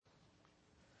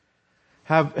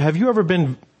Have you ever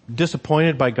been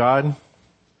disappointed by God?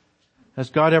 Has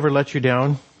God ever let you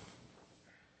down?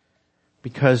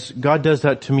 Because God does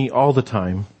that to me all the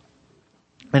time.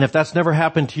 And if that's never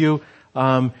happened to you,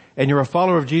 and you're a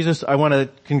follower of Jesus, I want to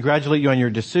congratulate you on your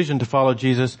decision to follow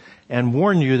Jesus and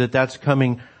warn you that that's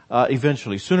coming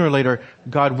eventually. Sooner or later,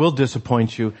 God will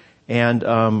disappoint you, and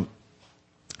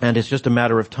it's just a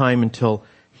matter of time until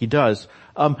He does.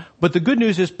 But the good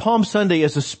news is Palm Sunday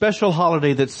is a special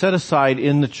holiday that's set aside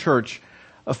in the church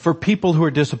for people who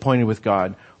are disappointed with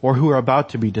God or who are about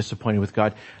to be disappointed with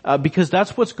God, because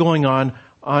that's what's going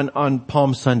on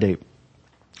Palm Sunday.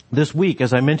 This week,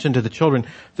 as I mentioned to the children,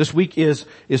 this week is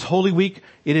Holy Week.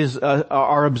 It is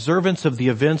our observance of the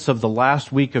events of the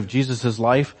last week of Jesus'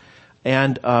 life,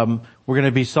 and we're going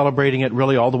to be celebrating it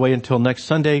really all the way until next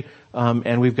Sunday,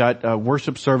 and we've got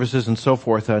worship services and so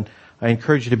forth, and I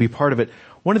encourage you to be part of it.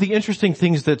 One of the interesting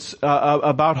things that's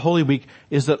about Holy Week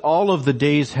is that all of the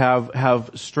days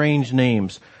have strange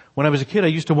names. When I was a kid, I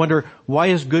used to wonder, why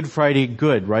is Good Friday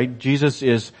good, right? Jesus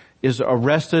is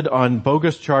arrested on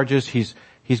bogus charges. He's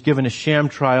given a sham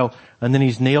trial, and then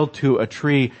he's nailed to a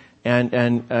tree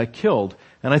and killed.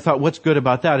 And I thought, what's good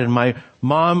about that? And my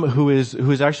mom,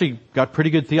 who's actually got pretty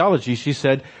good theology, she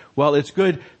said, well, it's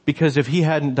good because if he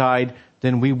hadn't died,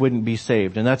 then we wouldn't be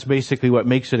saved. And that's basically what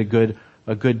makes it a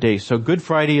good day. So Good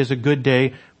Friday is a good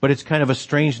day, but it's kind of a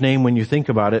strange name when you think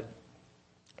about it.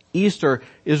 Easter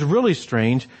is really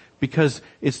strange because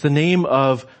it's the name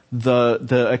of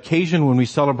the occasion when we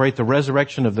celebrate the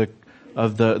resurrection of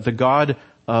the God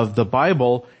of the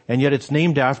Bible, and yet it's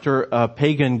named after a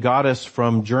pagan goddess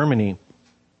from Germany,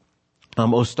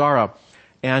 Ostara.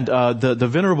 And the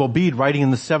Venerable Bede, writing in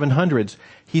the 700s,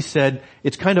 he said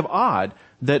it's kind of odd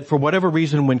that for whatever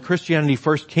reason, when Christianity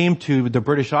first came to the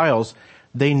British Isles,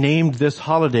 they named this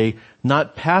holiday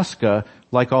not Pascha,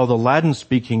 like all the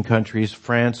Latin-speaking countries,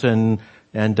 France and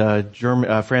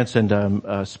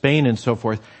Spain and so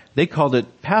forth. They called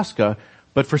it Pascha.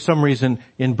 But for some reason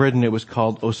in Britain it was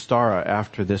called Ostara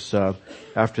after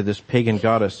this pagan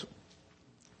goddess.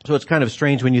 So it's kind of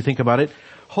strange when you think about it.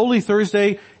 Holy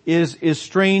Thursday is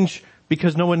strange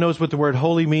because no one knows what the word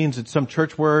holy means. It's some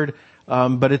church word.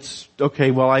 But it's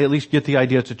okay. Well, I at least get the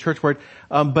idea it's a church word.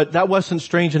 But that wasn't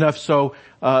strange enough. So,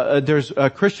 there's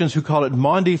Christians who call it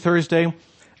Maundy Thursday.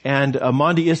 And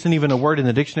Maundy isn't even a word in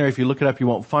the dictionary. If you look it up, you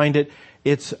won't find it.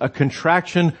 It's a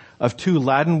contraction of two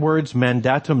Latin words,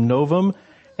 mandatum novum,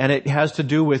 and it has to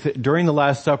do with, during the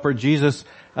Last Supper, Jesus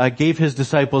gave his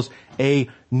disciples a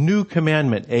new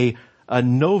commandment, a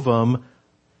novum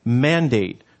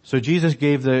mandate. So Jesus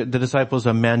gave the disciples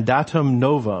a mandatum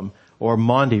novum, or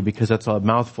Maundy, because that's a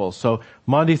mouthful. So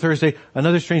Maundy Thursday,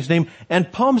 another strange name,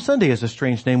 and Palm Sunday is a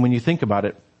strange name when you think about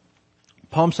it.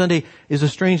 Palm Sunday is a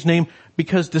strange name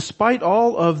because despite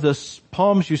all of the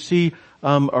palms you see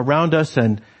around us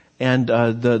and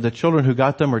the children who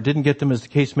got them or didn't get them, as the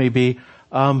case may be,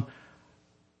 how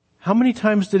many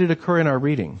times did it occur in our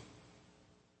reading?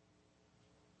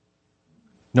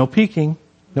 No peeking.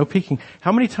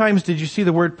 How many times did you see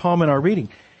the word palm in our reading?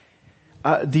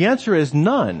 The answer is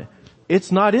none. It's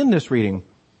not in this reading.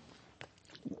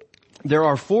 There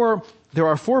are four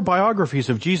biographies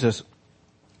of Jesus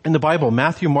in the Bible,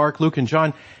 Matthew, Mark, Luke, and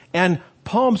John, and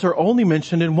palms are only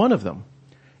mentioned in one of them.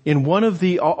 In one of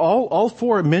all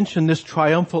four mention this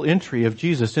triumphal entry of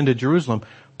Jesus into Jerusalem,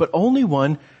 but only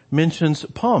one mentions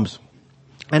palms.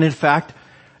 And in fact,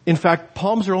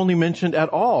 palms are only mentioned at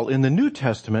all in the New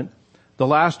Testament, the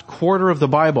last quarter of the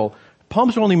Bible.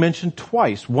 Palms are only mentioned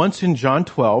twice, once in John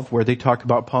 12, where they talk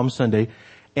about Palm Sunday,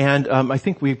 and I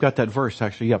think we've got that verse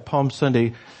actually, yeah, Palm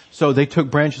Sunday. So they took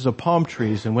branches of palm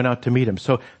trees and went out to meet him.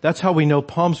 So that's how we know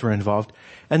palms were involved.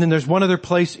 And then there's one other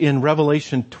place in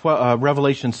Revelation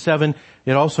 7.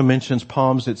 It also mentions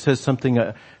palms. It says something,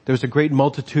 there was a great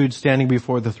multitude standing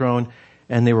before the throne,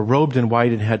 and they were robed in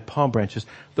white and had palm branches.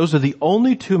 Those are the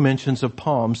only two mentions of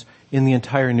palms in the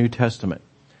entire New Testament.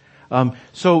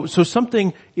 So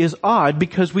something is odd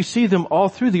because we see them all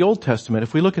through the Old Testament.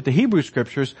 If we look at the Hebrew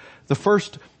Scriptures, the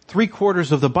first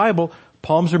 3/4 of the Bible,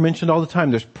 palms are mentioned all the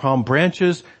time. There's palm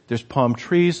branches, there's palm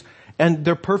trees, and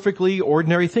they're perfectly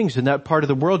ordinary things. In that part of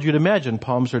the world, you'd imagine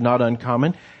palms are not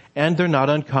uncommon, and they're not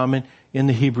uncommon in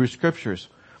the Hebrew Scriptures.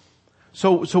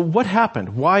 So what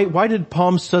happened? Why did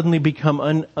palms suddenly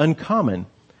become uncommon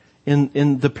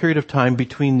in the period of time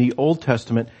between the Old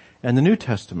Testament and the New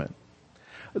Testament?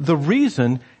 The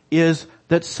reason is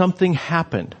that something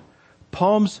happened.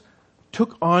 Palms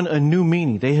took on a new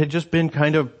meaning. They had just been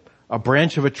kind of a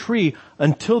branch of a tree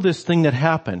until this thing that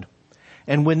happened.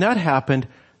 And when that happened,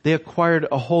 they acquired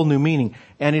a whole new meaning.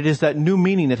 And it is that new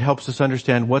meaning that helps us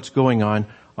understand what's going on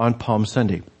on Palm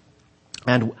Sunday.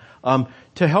 And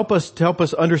to help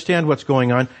us understand what's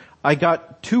going on, I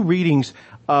got two readings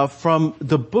from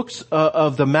the books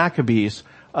of the Maccabees.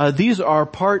 These are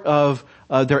part of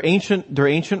their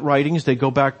ancient writings. They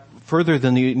go back further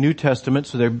than the New Testament,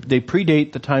 so they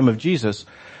predate the time of Jesus,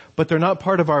 but they're not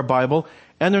part of our Bible,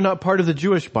 and they're not part of the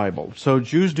Jewish Bible. So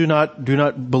Jews do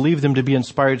not believe them to be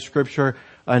inspired scripture.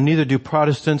 Neither do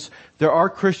Protestants. There are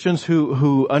Christians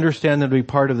who understand them to be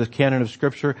part of the canon of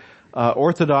scripture.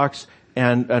 Orthodox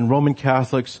and Roman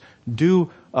Catholics do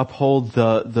uphold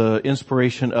the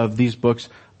inspiration of these books.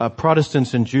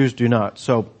 Protestants and Jews do not.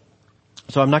 So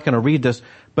I'm not going to read this,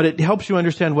 but it helps you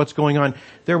understand what's going on.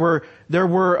 The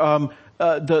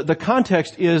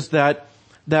context is that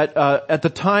at the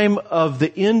time of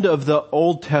the end of the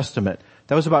Old Testament,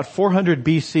 that was about 400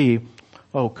 BC.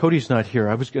 Oh, Cody's not here.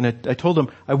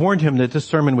 I warned him that this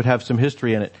sermon would have some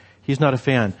history in it. He's not a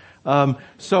fan.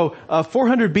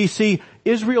 400 BC,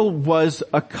 Israel was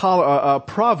a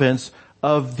province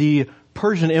of the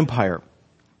Persian Empire.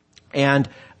 And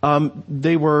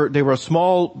they were a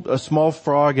small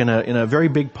frog in a very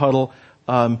big puddle,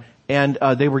 and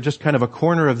they were just kind of a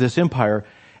corner of this empire.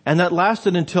 And that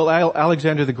lasted until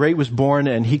Alexander the Great was born,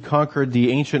 and he conquered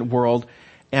the ancient world,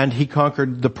 and he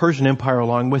conquered the Persian Empire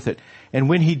along with it. And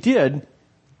when he did,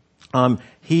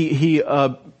 he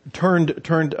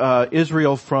turned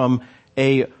Israel from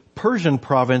a Persian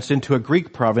province into a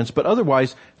Greek province, but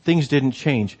otherwise things didn't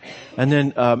change. And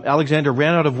then Alexander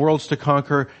ran out of worlds to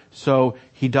conquer, so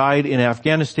he died in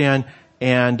Afghanistan,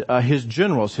 and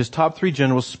his top three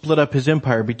generals, split up his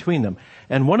empire between them.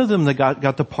 And one of them that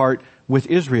got the part with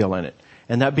Israel in it.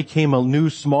 And that became a new,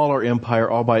 smaller empire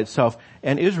all by itself.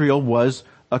 And Israel was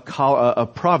a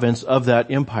province of that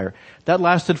empire. That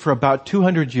lasted for about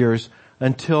 200 years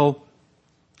until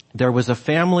there was a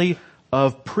family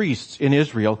of priests in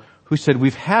Israel who said,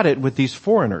 we've had it with these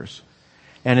foreigners.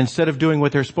 And instead of doing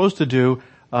what they're supposed to do,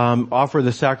 offer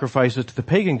the sacrifices to the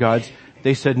pagan gods,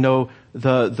 they said, no,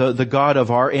 the God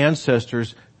of our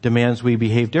ancestors demands we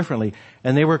behave differently.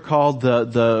 And they were called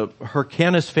the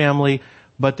Hyrcanus family,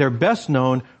 but they're best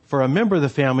known for a member of the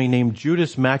family named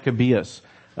Judas Maccabeus.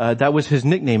 That was his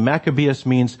nickname. Maccabeus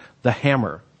means the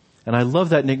hammer. And I love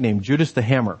that nickname, Judas the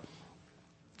Hammer.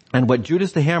 And what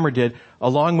Judas the Hammer did,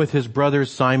 along with his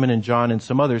brothers Simon and John and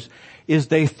some others, is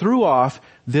they threw off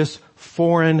this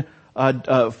foreign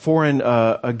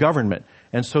government.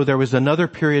 And so there was another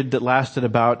period that lasted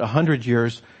about 100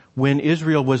 years when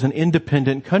Israel was an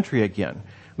independent country again.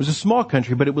 It was a small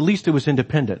country, but at least it was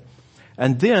independent.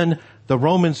 And then the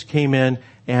Romans came in,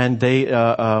 and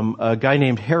a guy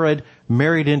named Herod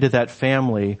married into that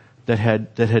family that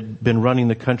had been running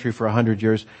the country for 100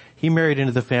 years. He married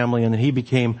into the family, and then he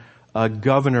became a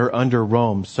governor under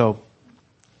Rome. So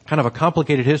kind of a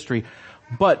complicated history.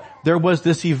 But there was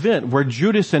this event where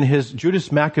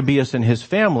Judas Maccabeus and his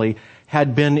family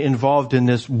had been involved in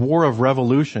this war of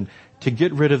revolution to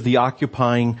get rid of the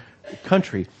occupying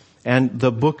country. And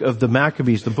the books of the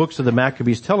Maccabees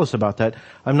tell us about that.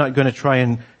 I'm not going to try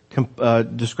and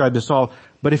describe this all,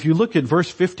 but if you look at verse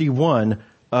 51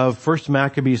 of 1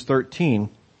 Maccabees 13,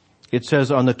 it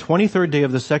says, on the 23rd day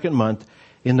of the second month,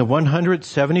 in the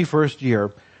 171st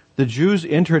year, the Jews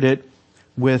entered it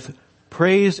with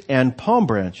praise and palm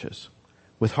branches,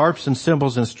 with harps and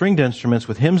cymbals and stringed instruments,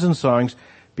 with hymns and songs,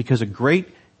 because a great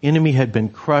enemy had been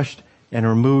crushed and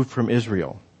removed from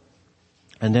Israel.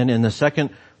 And then in the second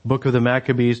book of the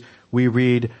Maccabees, we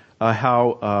read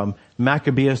how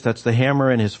Maccabeus, that's the hammer,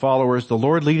 and his followers, the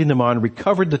Lord leading them on,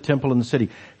 recovered the temple and the city.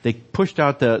 They pushed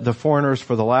out the foreigners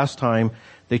for the last time.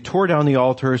 They tore down the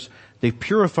altars. They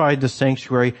purified the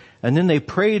sanctuary. And then they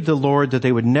prayed the Lord that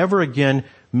they would never again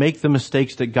make the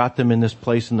mistakes that got them in this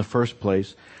place in the first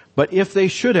place. But if they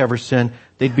should ever sin,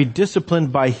 they'd be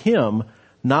disciplined by him,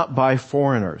 not by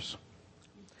foreigners.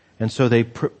 And so they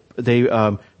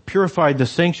purified the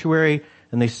sanctuary,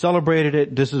 and they celebrated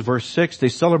it. This is verse 6. They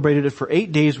celebrated it for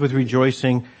 8 days with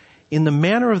rejoicing in the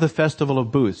manner of the Festival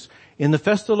of Booths. In the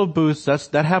Festival of Booths,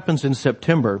 that happens in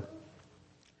September.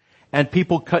 And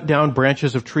people cut down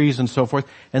branches of trees and so forth,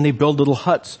 and they build little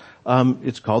huts.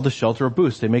 It's called the Shelter of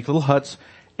Booths. They make little huts,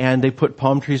 and they put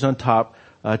palm trees on top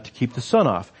to keep the sun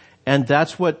off. And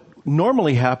that's what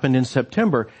normally happened in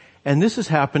September. And this is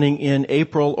happening in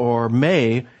April or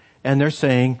May, and they're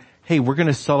saying, hey, we're going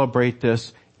to celebrate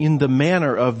this in the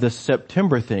manner of the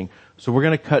September thing. So we're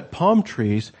going to cut palm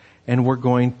trees, and we're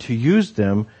going to use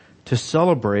them to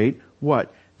celebrate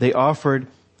what? They offered,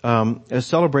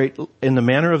 celebrate in the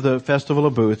manner of the Festival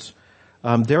of Booths,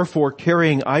 therefore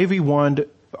carrying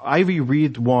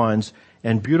ivy-wreathed wands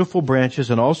and beautiful branches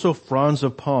and also fronds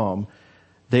of palm,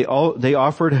 They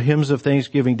offered hymns of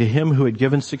thanksgiving to him who had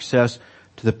given success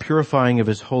to the purifying of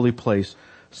his holy place.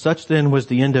 Such then was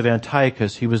the end of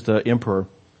Antiochus, he was the emperor,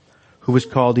 who was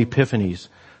called Epiphanes.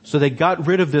 So they got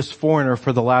rid of this foreigner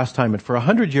for the last time, and for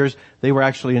 100 years they were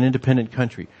actually an independent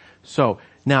country. So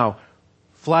now,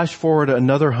 flash forward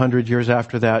another 100 years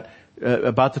after that,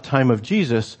 about the time of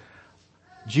Jesus.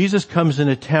 Jesus comes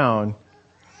into town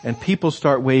and people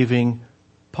start waving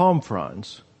palm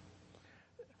fronds.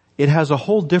 It has a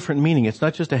whole different meaning. It's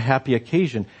not just a happy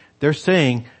occasion. They're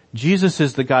saying Jesus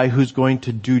is the guy who's going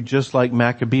to do just like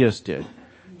Maccabeus did.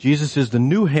 Jesus is the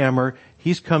new hammer.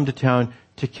 He's come to town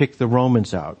to kick the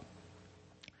Romans out.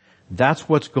 That's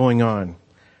what's going on.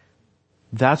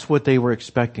 That's what they were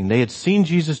expecting. They had seen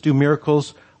Jesus do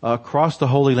miracles across the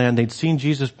Holy Land. They'd seen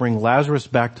Jesus bring Lazarus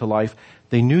back to life.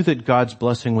 They knew that God's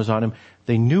blessing was on him.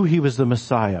 They knew he was the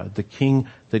Messiah, the king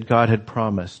that God had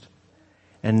promised.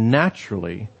 And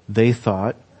naturally, they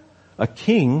thought a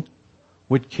king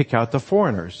would kick out the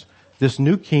foreigners. This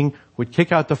new king would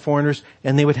kick out the foreigners,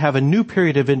 and they would have a new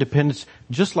period of independence,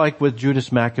 just like with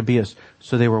Judas Maccabeus.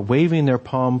 So they were waving their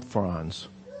palm fronds.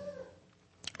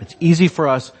 It's easy for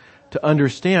us to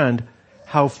understand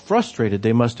how frustrated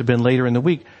they must have been later in the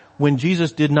week when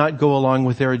Jesus did not go along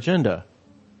with their agenda.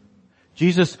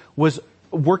 Jesus was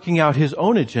working out his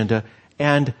own agenda,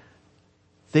 and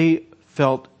they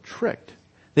felt tricked.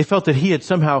 They felt that he had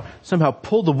somehow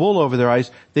pulled the wool over their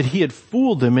eyes, that he had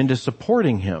fooled them into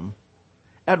supporting him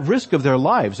at risk of their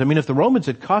lives. I mean, if the Romans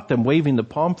had caught them waving the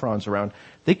palm fronds around,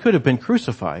 they could have been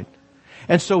crucified.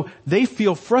 And so they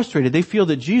feel frustrated. They feel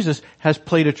that Jesus has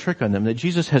played a trick on them, that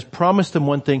Jesus has promised them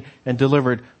one thing and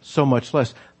delivered so much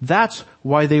less. That's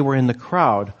why they were in the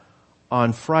crowd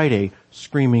on Friday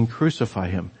screaming, "Crucify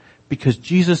him," because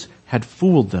Jesus had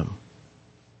fooled them.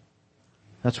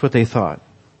 That's what they thought.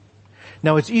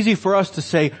 Now, it's easy for us to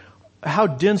say, how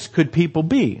dense could people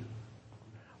be?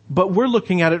 But we're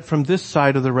looking at it from this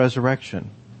side of the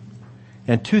resurrection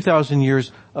and 2,000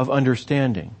 years of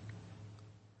understanding.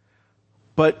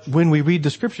 But when we read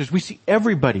the scriptures, we see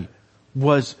everybody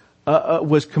was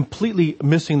completely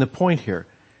missing the point here.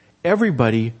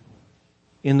 Everybody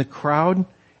in the crowd,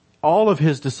 all of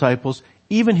his disciples,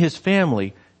 even his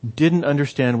family, didn't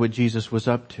understand what Jesus was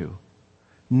up to.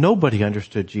 Nobody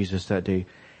understood Jesus that day.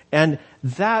 And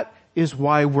that is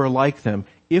why we're like them,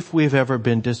 if we've ever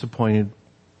been disappointed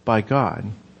by God.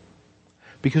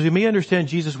 Because we may understand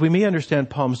Jesus, we may understand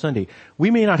Palm Sunday.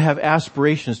 We may not have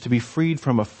aspirations to be freed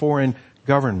from a foreign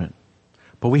government,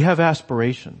 but we have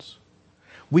aspirations.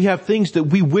 We have things that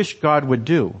we wish God would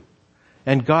do,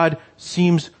 and God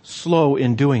seems slow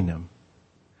in doing them.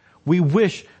 We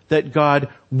wish that God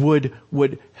would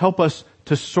help us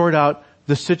to sort out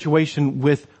the situation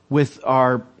with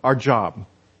our job.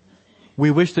 We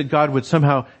wish that God would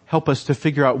somehow help us to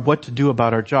figure out what to do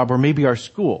about our job, or maybe our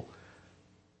school.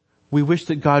 We wish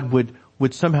that God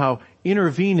would somehow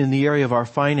intervene in the area of our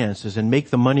finances and make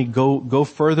the money go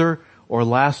further or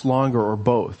last longer, or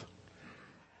both.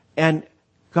 And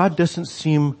God doesn't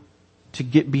seem to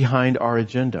get behind our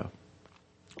agenda.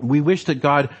 We wish that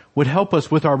God would help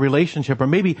us with our relationship, or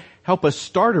maybe help us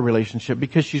start a relationship,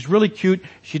 because she's really cute.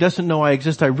 She doesn't know I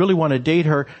exist. I really want to date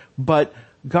her, but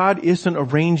God isn't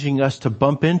arranging us to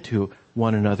bump into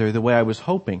one another the way I was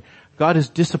hoping. God is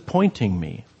disappointing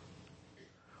me.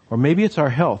 Or maybe it's our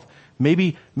health.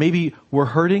 Maybe we're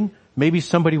hurting. Maybe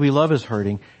somebody we love is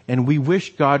hurting, and we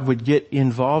wish God would get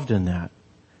involved in that,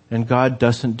 and God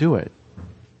doesn't do it.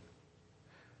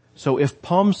 So if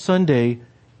Palm Sunday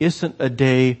isn't a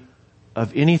day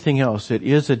of anything else, it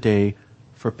is a day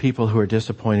for people who are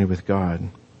disappointed with God.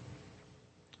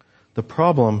 The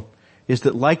problem is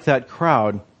that, like that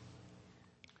crowd,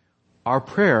 our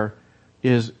prayer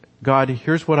is, God,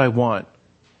 here's what I want.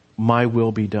 My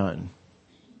will be done.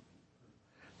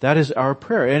 That is our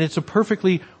prayer, and it's a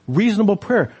perfectly reasonable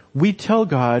prayer. We tell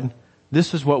God,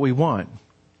 this is what we want.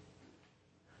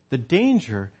 The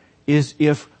danger is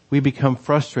if we become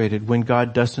frustrated when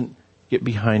God doesn't get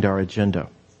behind our agenda.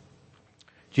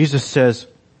 Jesus says,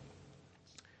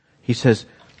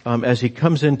 as he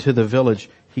comes into the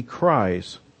village, he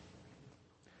cries.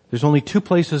 There's only two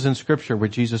places in Scripture where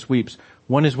Jesus weeps.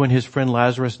 One is when his friend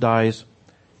Lazarus dies,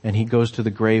 and he goes to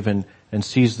the grave and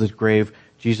sees the grave.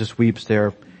 Jesus weeps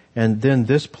there. And then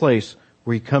this place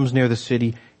where he comes near the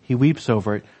city, he weeps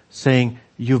over it, saying,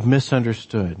 "You've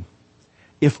misunderstood.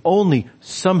 If only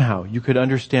somehow you could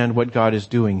understand what God is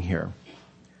doing here."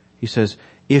 He says,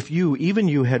 "If you, even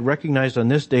you, had recognized on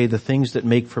this day the things that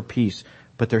make for peace,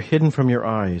 but they're hidden from your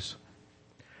eyes.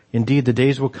 Indeed, the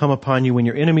days will come upon you when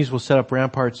your enemies will set up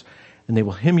ramparts, and they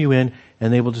will hem you in,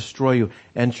 and they will destroy you.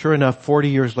 And sure enough, 40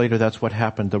 years later, that's what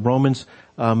happened. The Romans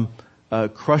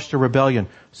crushed a rebellion.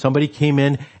 Somebody came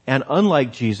in, and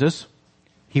unlike Jesus,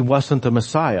 he wasn't the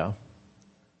Messiah.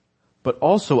 But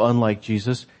also unlike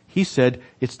Jesus, he said,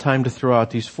 it's time to throw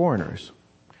out these foreigners.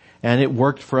 And it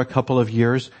worked for a couple of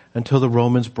years until the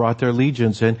Romans brought their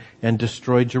legions in and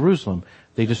destroyed Jerusalem.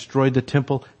 They destroyed the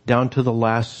temple down to the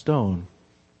last stone.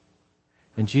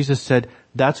 And Jesus said,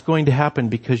 that's going to happen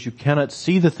because you cannot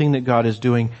see the thing that God is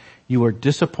doing. You are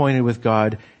disappointed with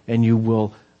God, and you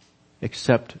will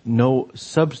accept no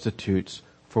substitutes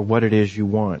for what it is you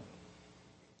want.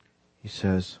 He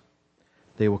says,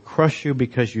 they will crush you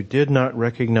because you did not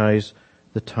recognize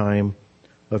the time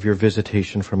of your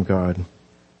visitation from God.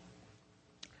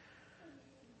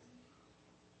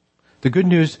 The good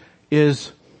news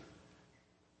is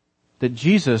that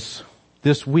Jesus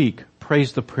this week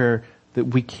prays the prayer that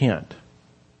we can't.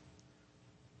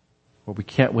 Or we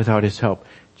can't without his help.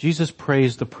 Jesus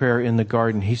prays the prayer in the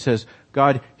garden. He says,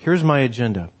 God, here's my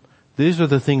agenda. These are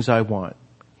the things I want.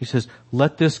 He says,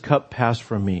 let this cup pass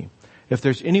from me. If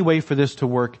there's any way for this to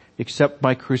work except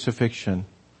my crucifixion,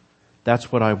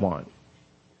 that's what I want.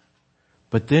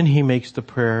 But then he makes the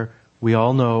prayer we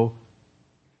all know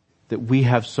that we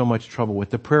have so much trouble with.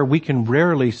 The prayer we can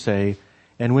rarely say,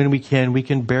 and when we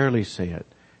can barely say it.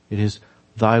 It is,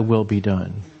 thy will be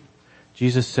done.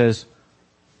 Jesus says,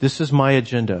 this is my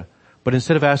agenda. But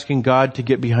instead of asking God to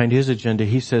get behind his agenda,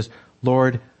 he says,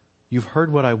 Lord, you've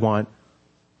heard what I want,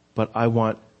 but I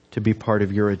want to be part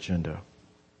of your agenda.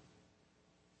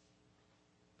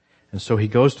 And so he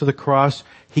goes to the cross.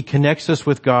 He connects us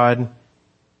with God.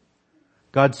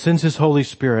 God sends his Holy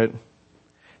Spirit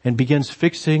and begins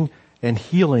fixing and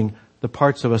healing the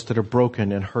parts of us that are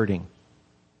broken and hurting.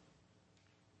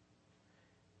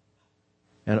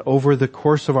 And over the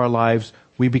course of our lives,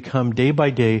 we become day by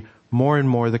day more and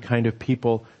more the kind of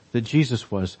people that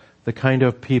Jesus was, the kind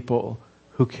of people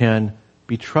who can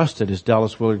be trusted, as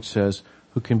Dallas Willard says,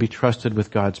 who can be trusted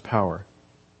with God's power.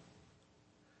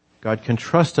 God can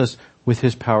trust us with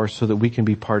his power so that we can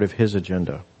be part of his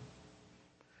agenda.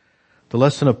 The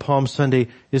lesson of Palm Sunday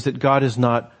is that God is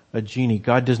not a genie.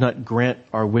 God does not grant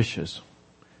our wishes,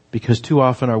 because too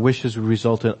often our wishes would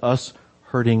result in us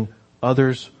hurting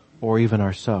others or even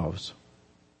ourselves.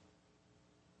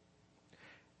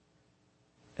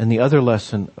 And the other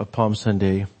lesson of Palm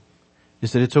Sunday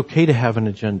is that it's okay to have an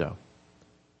agenda.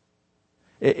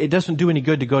 It doesn't do any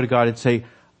good to go to God and say,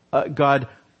 God,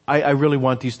 I really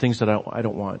want these things that I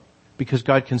don't want, because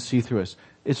God can see through us.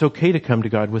 It's okay to come to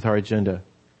God with our agenda,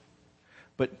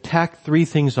 but tack 3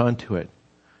 things onto it.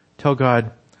 Tell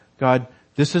God, God,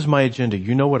 this is my agenda.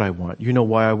 You know what I want. You know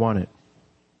why I want it.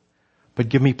 But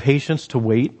give me patience to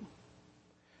wait.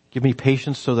 Give me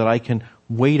patience so that I can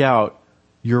wait out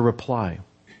your reply.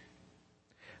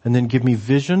 And then give me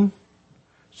vision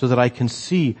so that I can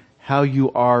see how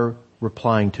you are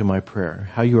replying to my prayer,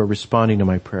 how you are responding to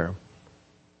my prayer.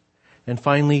 And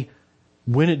finally,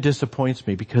 when it disappoints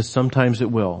me, because sometimes it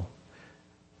will,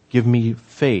 give me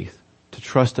faith to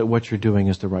trust that what you're doing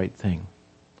is the right thing.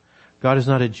 God is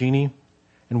not a genie,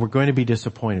 and we're going to be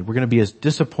disappointed. We're going to be as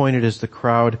disappointed as the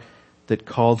crowd that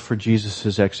called for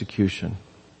Jesus' execution.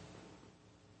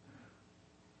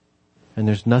 And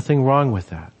there's nothing wrong with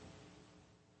that.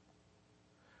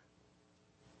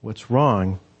 What's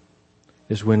wrong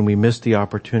is when we miss the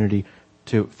opportunity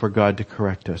for God to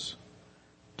correct us,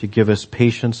 to give us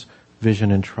patience,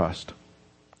 vision, and trust.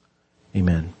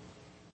 Amen.